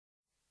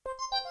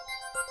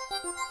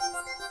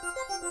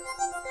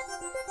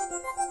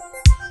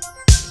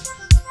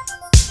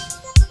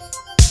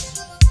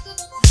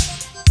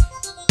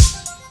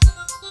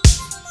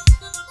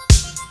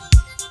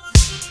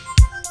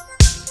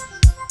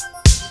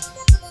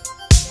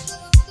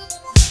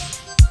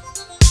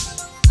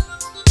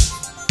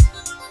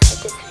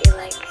just feel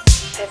like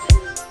I've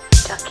been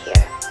stuck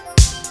here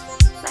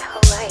my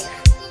whole life.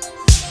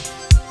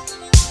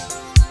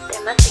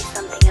 There must be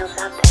something else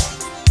out there,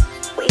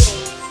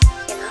 waiting,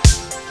 you know,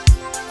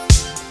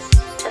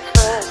 just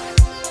for us.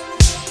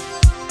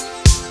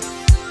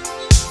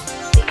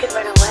 We could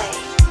run away,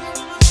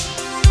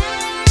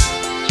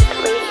 just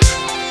leave,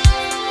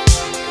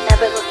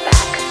 never look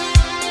back.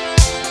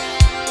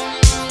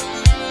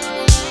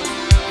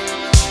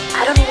 I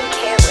don't even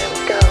care where we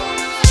go,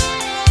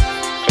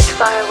 just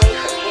far away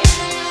from here.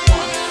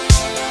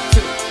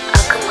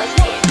 I'll come with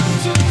you.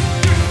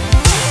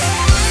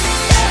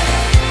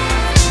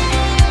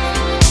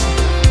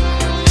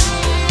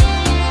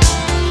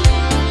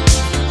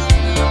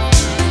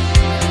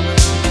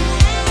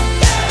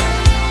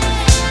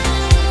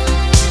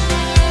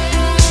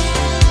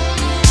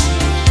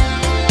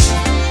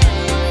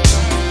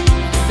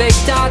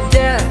 Faked our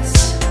deaths,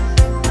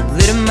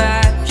 lit a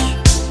match,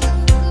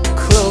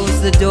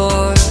 closed the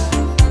door,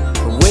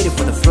 waited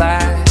for the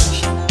flash.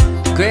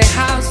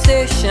 Greyhound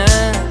station,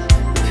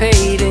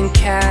 paid in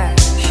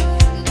cash.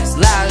 It's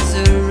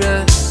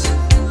Lazarus,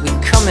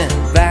 we're coming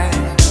back.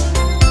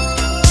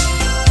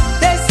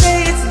 They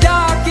say it's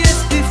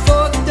darkest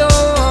before the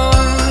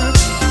dawn.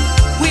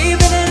 We've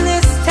been in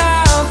this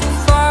town for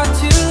far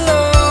too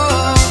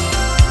long.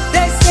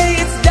 They say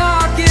it's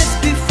darkest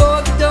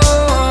before the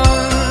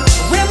dawn.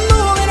 We're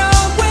moving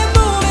on, we're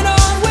moving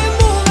on, we're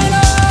moving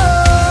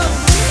on.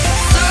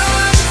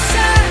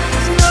 Sunset,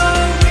 no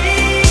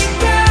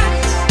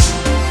regrets.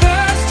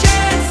 First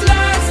chance,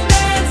 last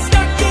dance,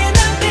 stuck in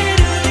the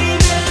middle.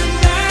 Even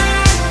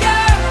bad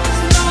girls,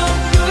 no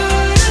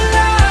good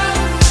love.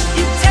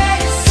 You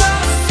taste so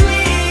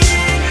sweet,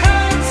 it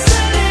hurts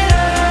a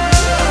little.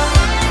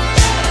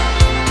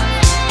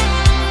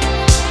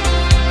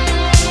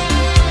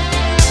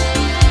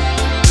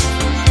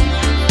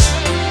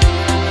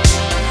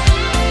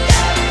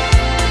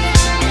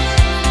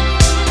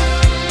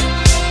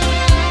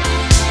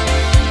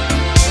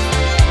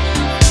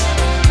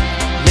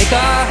 Make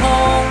our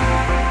home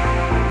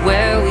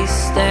where we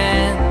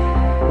stand.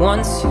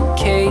 One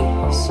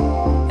suitcase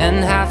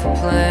and half a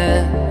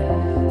plan.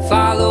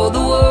 Follow the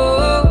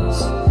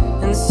wolves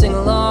and sing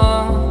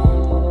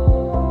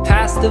along.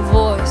 Pass the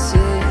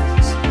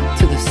voices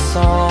to the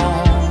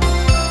song.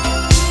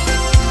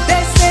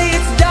 They say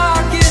it's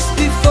darkest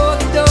before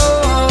the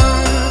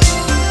dawn.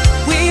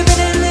 We've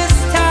been in this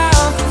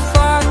town for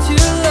far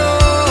too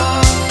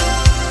long.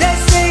 They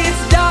say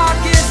it's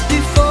darkest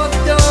before the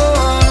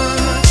dawn.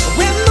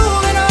 We're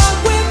moving on,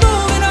 we're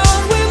moving on,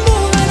 we're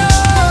moving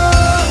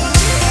on.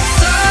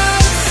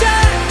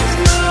 Sunset,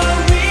 no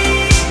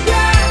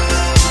regrets.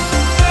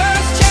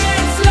 First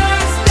chance,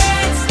 last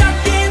dance, stuck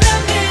in the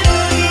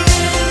middle.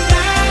 Even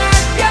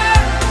bad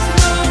girls,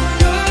 no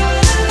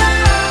good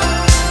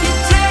love. You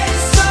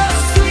taste so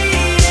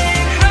sweet,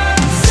 it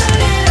hurts a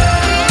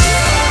little.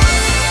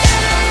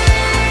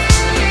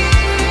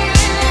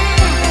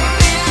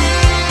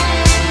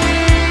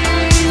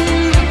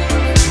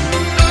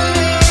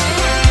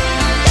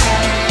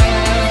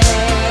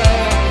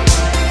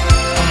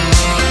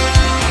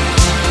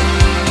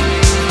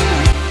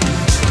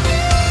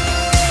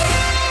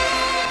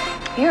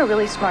 You're a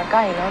really smart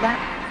guy, you know that?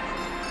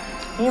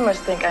 You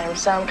must think I am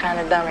some kind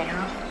of dummy,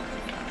 huh?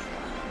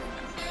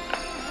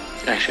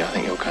 Actually, I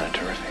think you're kind of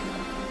terrific.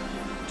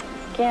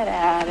 Get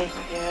out of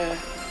here.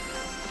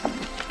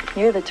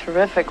 You're the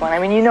terrific one. I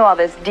mean, you know all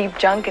this deep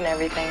junk and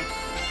everything.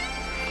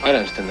 I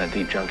don't understand that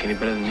deep junk any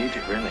better than you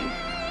do, really.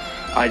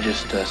 I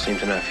just seem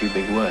to know a few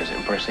big words that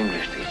impress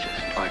English teachers,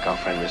 like our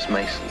friend Miss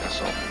Mason, that's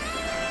all.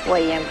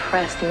 Well, you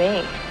impressed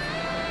me.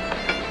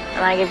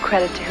 And I give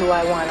credit to who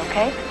I want,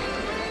 okay?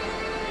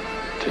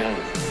 To whom?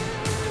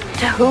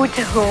 To who,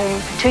 to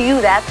whom. To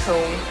you, that's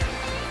whom.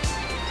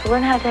 So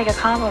learn how to take a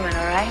compliment,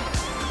 all right?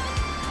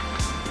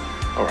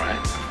 All right.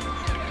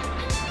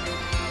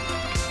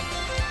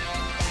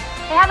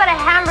 Hey, how about a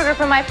hamburger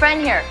for my friend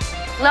here?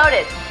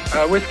 Loaded.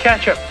 With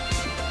ketchup.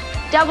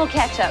 Double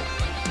ketchup.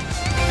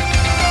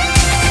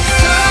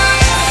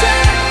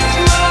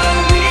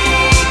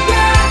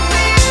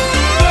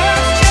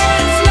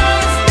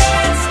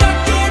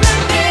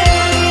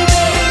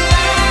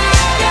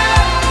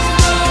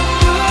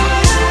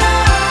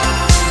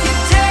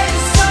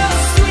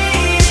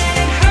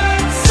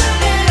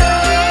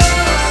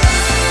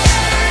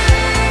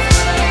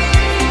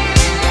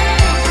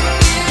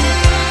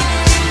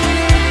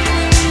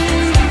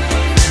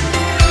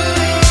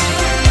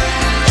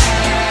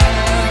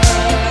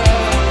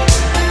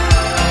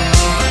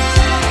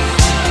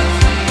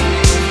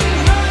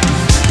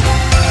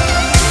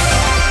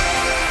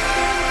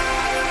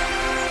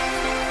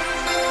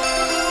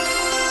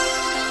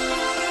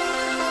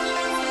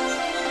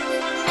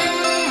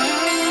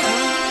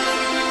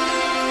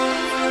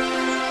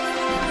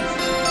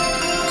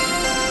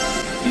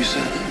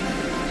 certain?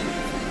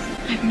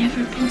 I've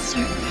never been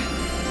certain.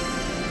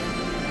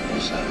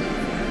 What's that?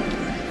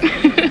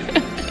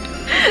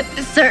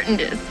 The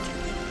certainist.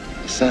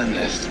 The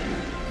certainist?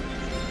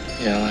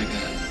 Yeah, I like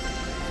that.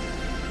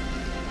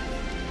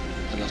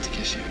 I'd love to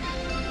kiss you again.